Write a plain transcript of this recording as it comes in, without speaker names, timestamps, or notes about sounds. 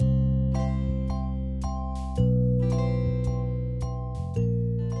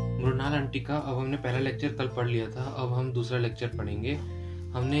टिका। अब हमने पहला लेक्चर कल पढ़ लिया था, अब हम दूसरा लेक्चर पढ़ेंगे।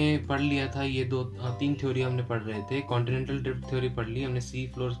 हमने पढ़ लिया था ये 2-3 थ्योरी हमने पढ़ रहे थे। कॉन्टिनेंटल ड्रिफ्ट थ्योरी पढ़ ली हमने, सी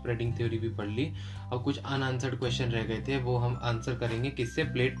फ्लोर स्प्रेडिंग थ्योरी भी पढ़ ली, और कुछ अनआंसर्ड क्वेश्चन रह गए थे, वो हम आंसर करेंगे किससे,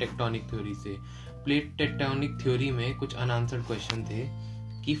 प्लेट टेक्टोनिक थ्योरी से। प्लेट टेक्टोनिक थ्योरी में कुछ अनआंसर्ड क्वेश्चन थे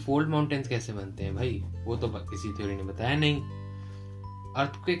कि फोल्ड माउंटेन्स कैसे बनते हैं भाई, वो तो किसी थ्योरी ने बताया नहीं।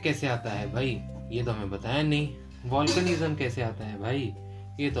 अर्थक्वेक कैसे आता है भाई, ये तो हमें बताया नहीं। वॉल्केनिज्म कैसे आता है भाई,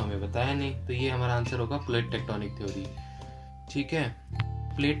 ये तो हमें बताया नहीं। तो ये हमारा आंसर होगा प्लेट टेक्टोनिक थ्योरी। ठीक है,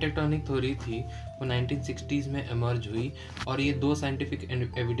 प्लेट टेक्टोनिक थ्योरी थी वो 1960s में इमर्ज हुई, और ये 2 साइंटिफिक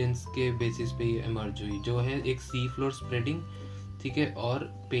एविडेंस के बेसिस पे ये इमर्ज हुई, जो है एक सी फ्लोर स्प्रेडिंग, ठीक है,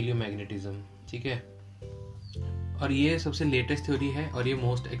 और पेलियोमैग्नेटिज्म। ठीक है, और ये सबसे लेटेस्ट थ्योरी है और ये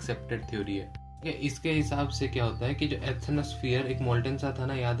मोस्ट एक्सेप्टेड थ्योरी है। इसके हिसाब से क्या होता है कि जो एथनोस्फीयर एक मोल्टेन सा था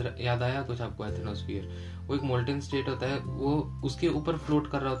ना, याद आया कुछ आपको? एथनोस्फीयर वो एक मोल्टेन स्टेट होता है, वो उसके ऊपर फ्लोट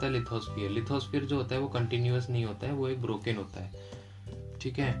कर रहा होता है लिथोस्फीयर। लिथोस्फीयर जो होता है वो कंटिन्यूअस नहीं होता है, वो एक ब्रोकन होता है।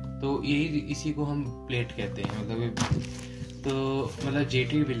 ठीक है, तो यही इसी को हम प्लेट कहते हैं। मतलब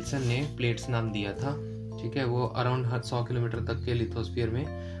जेटी विल्सन ने प्लेट्स नाम दिया था। ठीक है, वो अराउंड 100 किलोमीटर तक के लिथोस्फीयर में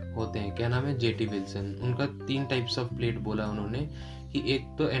होते हैं। क्या नाम है? JT Wilson. उनका 3 टाइप्स ऑफ प्लेट बोला उन्होंने, कि एक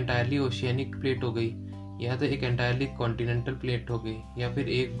तो एंटायरली ओशियनिक प्लेट हो गई, या तो एक एंटायरली कॉन्टिनेंटल प्लेट हो गई, या फिर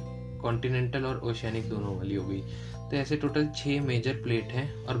एक कॉन्टिनेंटल और ओशियनिक दोनों वाली हो गई। तो ऐसे टोटल 6 मेजर प्लेट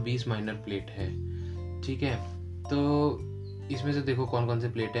हैं और 20 माइनर प्लेट है। ठीक है, तो इसमें से देखो कौन कौन से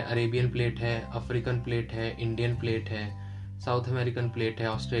प्लेट है। अरेबियन प्लेट है, अफ्रीकन प्लेट है, इंडियन प्लेट है, साउथ अमेरिकन प्लेट है,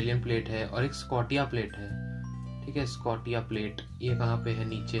 ऑस्ट्रेलियन प्लेट है, और एक स्कॉटिया प्लेट है। ठीक है, स्कॉटिया प्लेट ये कहाँ पे है?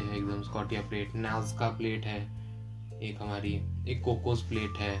 नीचे है एकदम स्कॉटिया प्लेट। नाज़का प्लेट है एक हमारी, एक कोकोस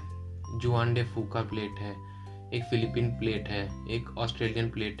प्लेट है, जुआन डे फूका प्लेट है, एक फिलीपीन प्लेट है, एक ऑस्ट्रेलियन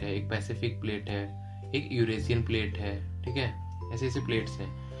प्लेट है, एक पैसिफिक प्लेट है, एक यूरेशियन प्लेट है। ठीक है, ऐसे ऐसे प्लेट्स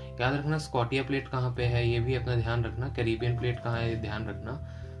हैं। याद रखना स्कॉटिया प्लेट कहाँ पे है ये भी अपना ध्यान रखना, कैरिबियन प्लेट कहाँ है ये ध्यान रखना,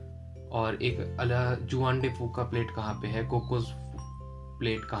 और एक जुआन डे फूका प्लेट कहाँ पे है, कोकोस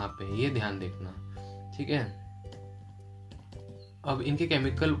प्लेट कहाँ पे है, ये ध्यान देखना। ठीक है, अब इनके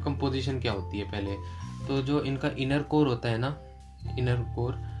केमिकल कंपोजिशन क्या होती है पहले तो। जो इनका इनर कोर होता है ना, इनर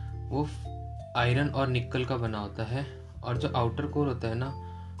कोर वो आयरन और निकल का बना होता है, और जो आउटर कोर होता है ना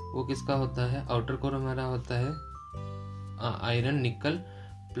वो किसका होता है? आउटर कोर हमारा होता है आयरन निकल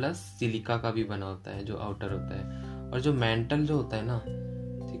प्लस सिलिका का भी बना होता है, जो आउटर होता है। और जो मेंटल जो होता है ना,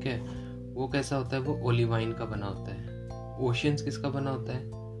 ठीक है, वो कैसा होता है? वो ओलिवाइन का बना होता है। ओशियंस किसका बना होता है?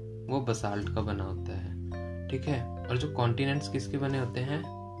 वो बसाल्ट का बना होता है। ठीक है, और जो कॉन्टिनेंट्स किसके बने होते हैं?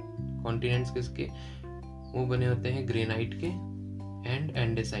 कॉन्टिनेंट्स किसके? वो बने होते हैं ग्रेनाइट के एंड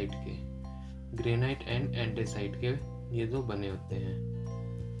एंडेसाइट के। ग्रेनाइट एंड एंडेसाइट के ये 2 बने होते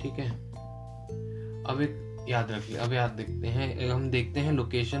हैं। ठीक है, अब एक याद रखिए, अब याद देखते हैं, हम देखते हैं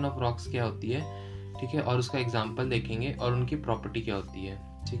लोकेशन ऑफ रॉक्स क्या होती है। ठीक है, और उसका एग्जांपल देखेंगे और उनकी प्रॉपर्टी क्या होती है।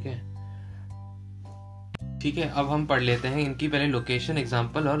 ठीक है, ठीक है, अब हम पढ़ लेते हैं इनकी पहले लोकेशन,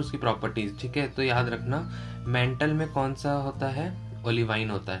 एग्जांपल और उसकी प्रॉपर्टीज। ठीक है, तो याद रखना मेंटल में कौन सा होता है? ओलिवाइन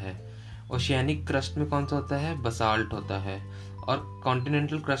होता है। ओशियानिक क्रस्ट में कौन सा होता है? बसाल्ट होता है। और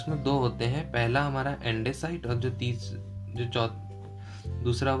कॉन्टिनेंटल क्रस्ट में 2 होते हैं, पहला हमारा एंडेसाइट और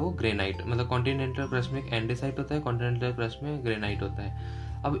दूसरा वो ग्रेनाइट। मतलब कॉन्टिनेंटल क्रस्ट में एक एंडेसाइट होता है, कॉन्टिनेंटल क्रस्ट में ग्रेनाइट होता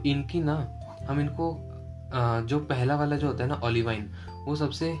है। अब इनकी ना हम इनको जो पहला वाला जो होता है ना ओलिवाइन, वो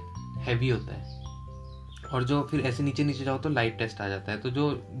सबसे हैवी होता है, और जो फिर ऐसे नीचे नीचे जाओ तो लाइट टेस्ट आ जाता है। तो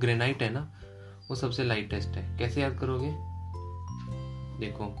जो ग्रेनाइट है ना वो सबसे लाइट टेस्ट है। कैसे याद करोगे?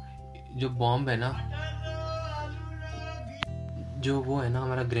 देखो जो बॉम्ब है ना, जो वो है ना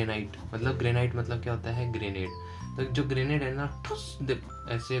हमारा ग्रेनाइट, मतलब ग्रेनाइट मतलब क्या होता है? ग्रेनेड। तो जो ग्रेनेड है ना ठुस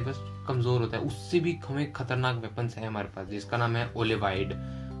ऐसे बस कमजोर होता है, उससे भी हमें खतरनाक वेपन्स है हमारे पास जिसका नाम है ओलिवाइड।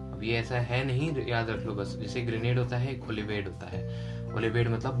 अब ये ऐसा है नहीं, याद रख लो बस। जैसे ग्रेनेड होता है, एक ओलिवाइड होता है। ओलिवाइड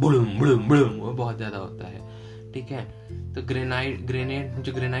मतलब बुड़ुम बुड़ुम बुड़ुम, वो बहुत ज्यादा होता है। ठीक है, तो ग्रेनेड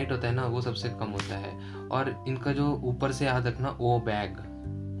जो ग्रेनाइट होता है ना वो सबसे कम होता है। और इनका जो ऊपर से याद रखना ओ बैग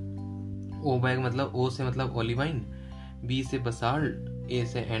मतलब ओ से मतलब ओलिवाइन, बी से बसाल्ट, ए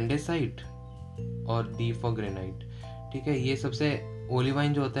से एंडेसाइट और डी फॉर ग्रेनाइट। ठीक है, ये सबसे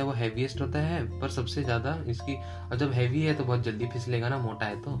ओलिवाइन जो होता है वो हैवीएस्ट होता है, पर सबसे ज्यादा इसकी, और जब हैवी है तो बहुत जल्दी फिसलेगा ना, मोटा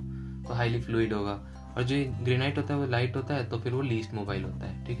है तो हाईली फ्लूइड होगा। और जो ग्रेनाइट होता है वो लाइट होता है, तो फिर वो लीस्ट मोबाइल होता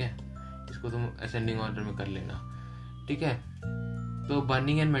है। ठीक है, इसको तुम असेंडिंग ऑर्डर में कर लेना। ठीक है, तो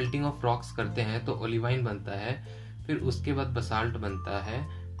burning and melting of rocks करते हैं तो ओलिवाइन बनता है, फिर उसके बाद बसाल्ट बनता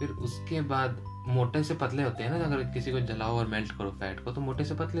है, फिर उसके बाद मोटे से पतले होते हैं ना, अगर किसी को जलाओ और मेल्ट करो फैट को तो मोटे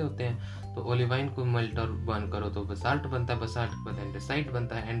से पतले होते हैं। तो ओलिवाइन को मेल्ट और बर्न करो तो बसाल्ट बनता है, बसाल्ट के बाद एंडेसाइट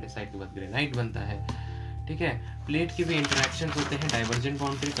बनता है, एंडेसाइट के बाद ग्रेनाइट बनता है। ठीक है। प्लेट के भी इंटरेक्शन होते हैं, divergent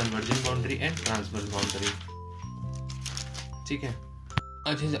boundary, convergent boundary and transverse boundary. ठीक है।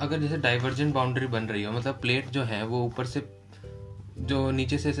 अच्छा, अगर जैसे डाइवर्जेंट बाउंड्री बन रही हो, मतलब प्लेट जो है वो ऊपर से जो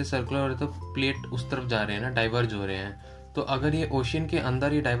नीचे से ऐसे सर्कुलर हो रहा है, तो प्लेट उस तरफ जा रहे हैं ना, डाइवर्ज हो रहे हैं। तो अगर ये ओशियन के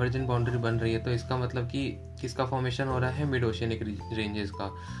अंदर ये डाइवर्जेंट बाउंड्री बन रही है, तो इसका मतलब कि किसका फॉर्मेशन हो रहा है, मिड ओशियनिक रेंजेस का।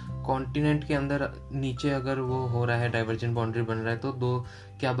 कॉन्टिनेंट के अंदर नीचे अगर वो हो रहा है, डाइवर्जेंट बाउंड्री बन रहा है, तो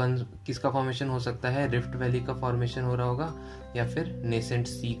किसका फॉर्मेशन हो सकता है, रिफ्ट वैली का फॉर्मेशन हो रहा होगा या फिर नेसेंट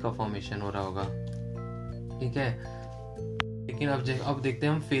सी का फॉर्मेशन हो रहा होगा। ठीक है। लेकिन अब देखते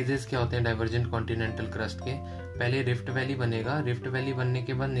हैं हम फेजेस क्या होते हैं डाइवर्जेंट कॉन्टिनेंटल क्रस्ट के। पहले रिफ्ट वैली बनेगा, रिफ्ट वैली बनने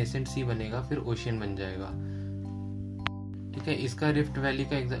के बाद नेसेंट सी बनेगा, फिर ओशियन बन जाएगा। ठीक है। इसका रिफ्ट वैली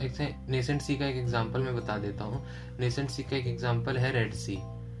का नेसेंट सी का एक एग्जांपल मैं बता देता हूँ। नेसेंट सी का एक एग्जांपल है रेड सी।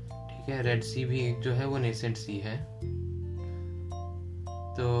 ठीक है। रेड सी भी एक जो है वो नेसेंट सी है।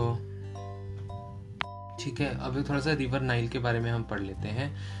 तो ठीक है, अभी थोड़ा सा रिवर नाइल के बारे में हम पढ़ लेते हैं।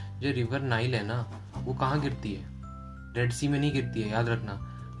 जो रिवर नाइल है ना, वो कहाँ गिरती है, रेड सी में नहीं गिरती है, याद रखना।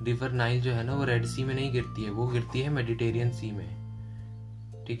 रिवर नाइल जो है ना वो रेड सी में नहीं गिरती है, वो गिरती है मेडिटेरियन सी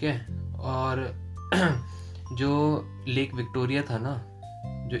में। ठीक है। और जो लेक विक्टोरिया था ना,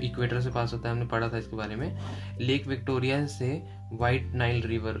 जो इक्वेटर से पास होता है, हमने पढ़ा था इसके बारे में। लेक विक्टोरिया से वाइट नाइल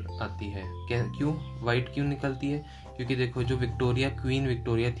रिवर आती है। क्यों वाइट क्यों निकलती है? क्योंकि देखो, जो विक्टोरिया, क्वीन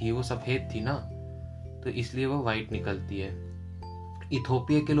विक्टोरिया थी, वो सफेद थी ना, तो इसलिए वो वाइट निकलती है।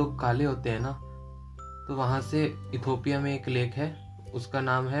 इथोपिया के लोग काले होते हैं ना, तो वहां से इथोपिया में एक लेक है, उसका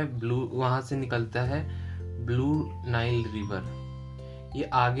नाम है ब्लू, वहां से निकलता है ब्लू नाइल रिवर। ये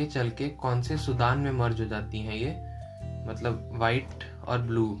आगे चल के कौन से सूडान में मर्ज हो जाती हैं, ये मतलब वाइट और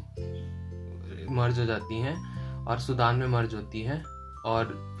ब्लू मर्ज हो जाती हैं और सूडान में मर्ज होती हैं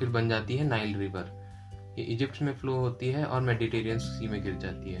और फिर बन जाती है नाइल रिवर। ये इजिप्ट में फ्लो होती है और मेडिटेरियन सी में गिर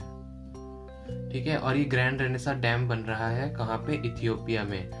जाती है। ठीक है। और ये ग्रैंड रेनेसा डैम बन रहा है कहाँ पे, इथियोपिया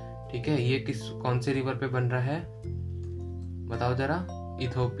में। ठीक है। ये कौन से रिवर पे बन रहा है, बताओ जरा।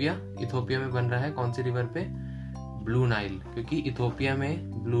 इथोपिया में बन रहा है। कौन से रिवर पे? ब्लू नाइल, क्योंकि इथोपिया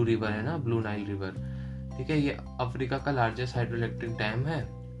में ब्लू रिवर है ना, ब्लू नाइल रिवर। ठीक है। ये अफ्रीका का लार्जेस्ट हाइड्रो इलेक्ट्रिक डैम है।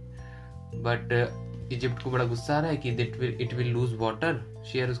 बट इजिप्ट को बड़ा गुस्सा आ रहा है कि it will lose water,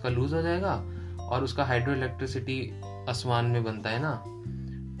 share उसका लूज हो जाएगा और उसका हाइड्रो इलेक्ट्रिसिटी असवान में बनता है ना,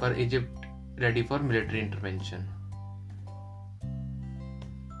 पर Egypt ready for military intervention.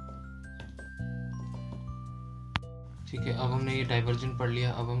 ठीक है। अब हमने ये डाइवर्जेंट पढ़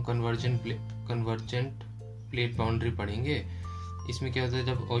लिया। अब हम कन्वर्जेंट प्लेट बाउंड्री पढ़ेंगे। इसमें क्या होता है,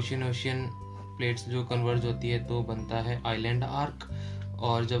 जब ओशियन प्लेट्स जो कन्वर्ज होती है तो बनता है आइलैंड आर्क,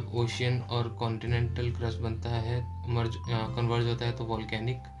 और जब ओशियन और कॉन्टिनेंटल क्रस्ट बनता है, कन्वर्ज होता है, तो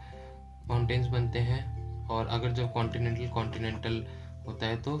वॉल्केनिक माउंटेन्स बनते हैं। और अगर जब कॉन्टिनेंटल होता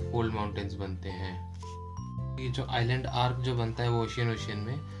है तो फोल्ड माउंटेन्स बनते हैं। ये जो आइलैंड आर्क जो बनता है वो ओशियन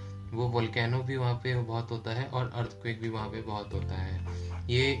में, वो वोल्केनो भी वहाँ पे बहुत होता है और अर्थक्वेक भी वहाँ पे बहुत होता है।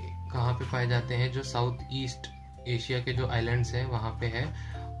 ये कहाँ पे पाए जाते हैं? जो साउथ ईस्ट एशिया के जो आइलैंड्स हैं वहाँ पे है,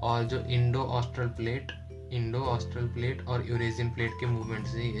 और जो इंडो ऑस्ट्रल प्लेट और यूरेशियन प्लेट के मूवमेंट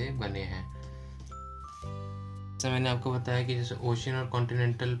से ये बने हैं। जैसे मैंने आपको बताया कि जैसे ओशियन और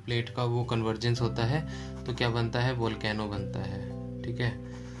कॉन्टिनेंटल प्लेट का वो कन्वर्जेंस होता है तो क्या बनता है, वोल्केनो बनता है। ठीक है।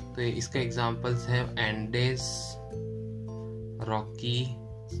 तो इसका एग्जांपल्स हैं एंडेस, रॉकी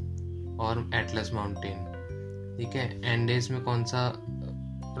और एटलस माउंटेन। ठीक है। एंडेस में कौन सा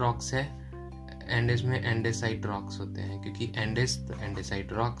रॉक्स है? एंडेस में एंडेसाइट रॉक्स होते हैं, क्योंकि एंडेस तो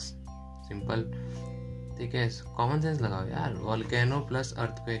एंडेसाइट रॉक्स, सिंपल। ठीक है। कॉमन सेंस लगाओ यार, वोल्केनो प्लस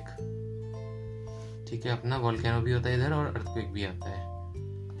अर्थक्वेक। ठीक है। अपना वोल्केनो भी होता है इधर और अर्थक्वेक भी आता है।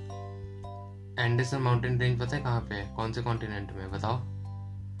 एंडेस माउंटेन रेंज पता है कहाँ पे है, कौन से कॉन्टिनेंट में, बताओ।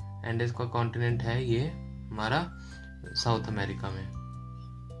 एंडेस का कॉन्टिनेंट है ये हमारा साउथ अमेरिका में।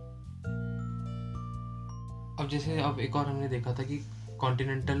 अब जैसे अब एक और हमने देखा था कि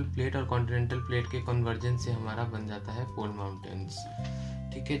कॉन्टिनेंटल प्लेट और कॉन्टिनेंटल प्लेट के कन्वर्जेंस से हमारा बन जाता है फोल्ड माउंटेन्स।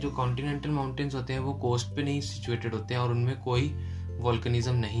 ठीक है। जो कॉन्टिनेंटल माउंटेन्स होते हैं वो कोस्ट पे नहीं सिचुएटेड होते हैं और उनमें कोई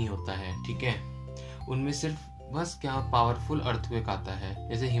वोल्केनिज्म नहीं होता है। ठीक है। उनमें सिर्फ बस क्या पावरफुल अर्थक्वेक आता है,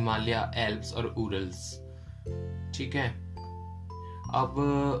 जैसे हिमालय, एल्प्स और उरल्स। ठीक है। अब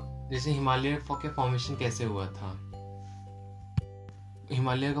जैसे हिमालय का फॉर्मेशन कैसे हुआ था?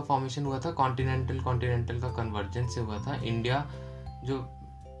 हिमालय का फॉर्मेशन हुआ था कॉन्टिनेंटल का कन्वर्जेंस से हुआ था। इंडिया जो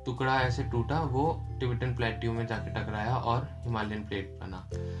टुकड़ा ऐसे टूटा वो टिबेटन प्लेट्यू में जाके टकराया और हिमालयन प्लेट बना।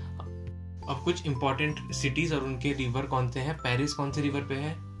 अब कुछ इंपॉर्टेंट सिटीज और उनके रिवर कौन से हैं? पेरिस कौन से रिवर पे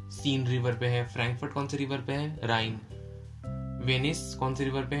है? सीन रिवर पे है। फ्रैंकफर्ट कौन से रिवर पे है? राइन। वेनिस कौन से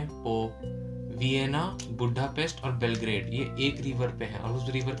रिवर पे है? पो। वियना, बुडापेस्ट और बेलग्रेड ये एक रिवर पे है और उस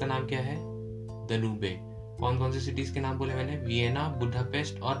रिवर का नाम क्या है? दनूबे। कौन कौन सी सिटीज के नाम बोले मैंने? वियना,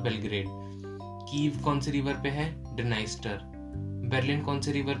 बुडापेस्ट और बेलग्रेड। कीव कौन से रिवर पे है? डनाइस्टर। बर्लिन कौन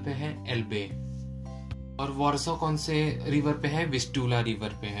से रिवर पे है? एल्बे। और वॉर्सो कौन से रिवर पे है? विस्टूला रिवर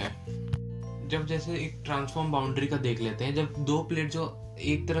पे है। जब जैसे एक ट्रांसफॉर्म बाउंड्री का देख लेते हैं, जब दो प्लेट जो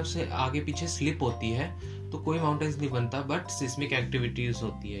एक तरफ से आगे पीछे स्लिप होती है तो कोई माउंटेन्स नहीं बनता, बट सिस्मिक एक्टिविटीज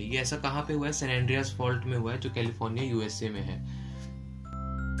होती है। ये ऐसा कहाँ पे हुआ है? सैन एंड्रियास फॉल्ट में हुआ है, जो कैलिफोर्निया यूएसए में है।